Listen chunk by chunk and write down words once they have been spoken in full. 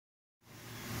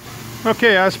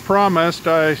Okay, as promised,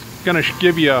 I'm going to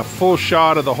give you a full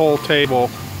shot of the whole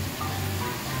table.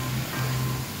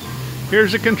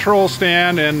 Here's the control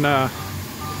stand and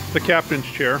the captain's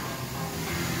chair.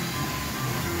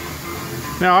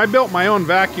 Now, I built my own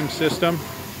vacuum system,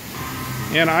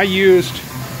 and I used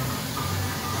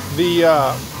the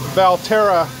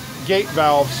Valterra gate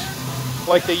valves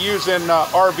like they use in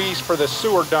RVs for the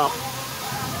sewer dump.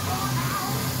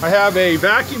 I have a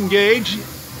vacuum gauge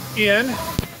in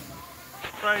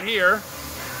right here.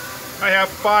 I have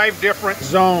 5 different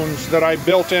zones that I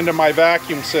built into my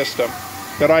vacuum system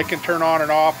that I can turn on and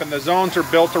off, and the zones are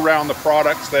built around the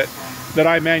products that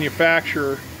I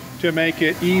manufacture to make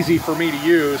it easy for me to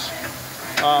use.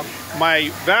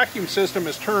 My vacuum system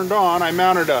is turned on. I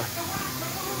mounted a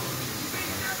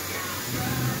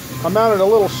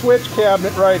little switch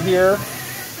cabinet right here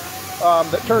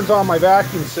that turns on my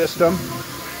vacuum system.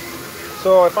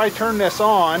 So if I turn this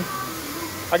on,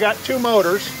 I got 2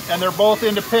 motors and they're both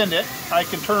independent. I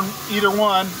can turn either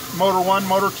one, motor 1,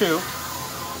 motor 2.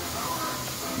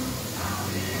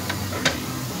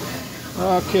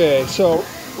 Okay, so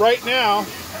right now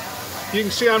you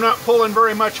can see I'm not pulling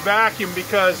very much vacuum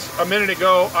because a minute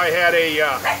ago I had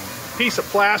a piece of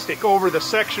plastic over the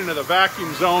section of the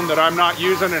vacuum zone that I'm not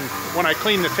using, and when I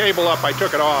cleaned the table up I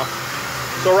took it off.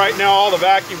 So right now all the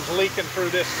vacuum's leaking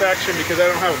through this section because I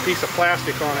don't have a piece of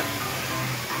plastic on it.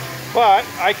 But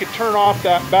I could turn off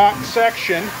that back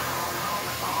section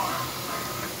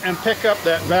and pick up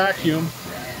that vacuum.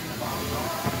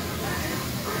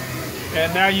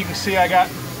 And now you can see I got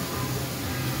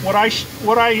what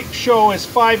I show is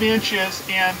 5 inches,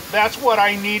 and that's what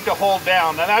I need to hold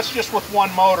down. Now that's just with one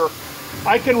motor.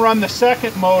 I can run the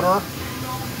second motor,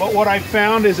 but what I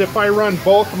found is if I run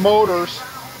both motors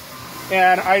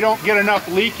and I don't get enough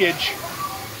leakage,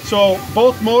 so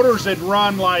both motors would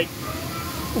run like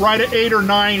right at 8 or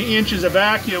 9 inches of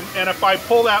vacuum, and if I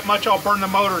pull that much I'll burn the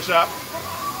motors up.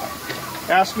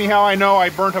 Ask me how I know I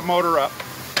burnt a motor up.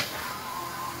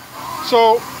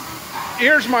 So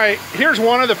here's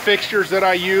one of the fixtures that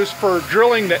I use for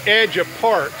drilling the edge of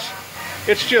parts.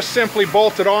 It's just simply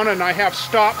bolted on, and I have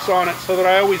stops on it so that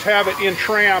I always have it in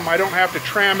tram. I don't have to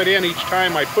tram it in each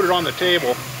time I put it on the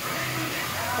table.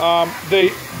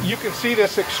 You can see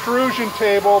this extrusion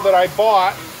table that I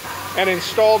bought and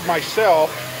installed myself.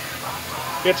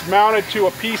 It's mounted to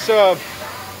a piece of,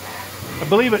 I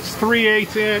believe it's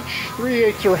 3/8 inch,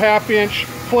 3/8 or ½ inch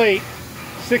plate,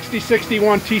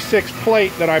 6061 T6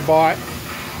 plate that I bought.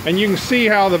 And you can see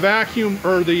how the vacuum,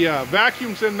 or the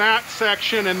vacuum's in that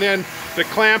section, and then the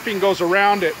clamping goes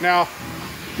around it. Now,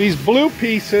 these blue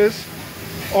pieces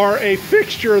are a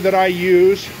fixture that I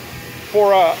use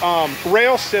for a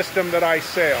rail system that I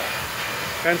sell.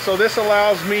 And so this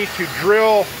allows me to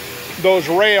drill those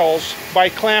rails by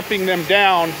clamping them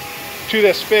down to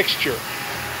this fixture.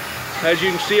 As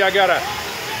you can see, I got a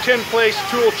 10-place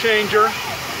tool changer,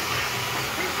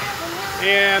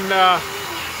 and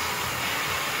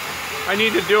I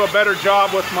need to do a better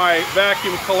job with my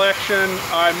vacuum collection.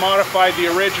 I modified the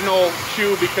original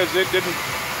shoe because it didn't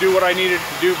do what I needed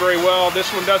to do very well.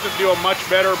 This one doesn't do much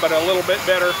better, but a little bit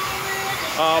better.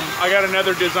 I got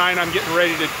another design I'm getting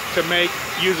ready to make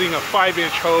using a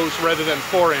 5-inch hose rather than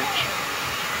 4-inch.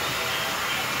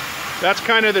 That's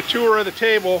kind of the tour of the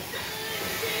table.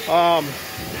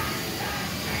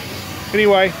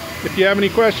 Anyway, if you have any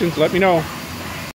questions, let me know.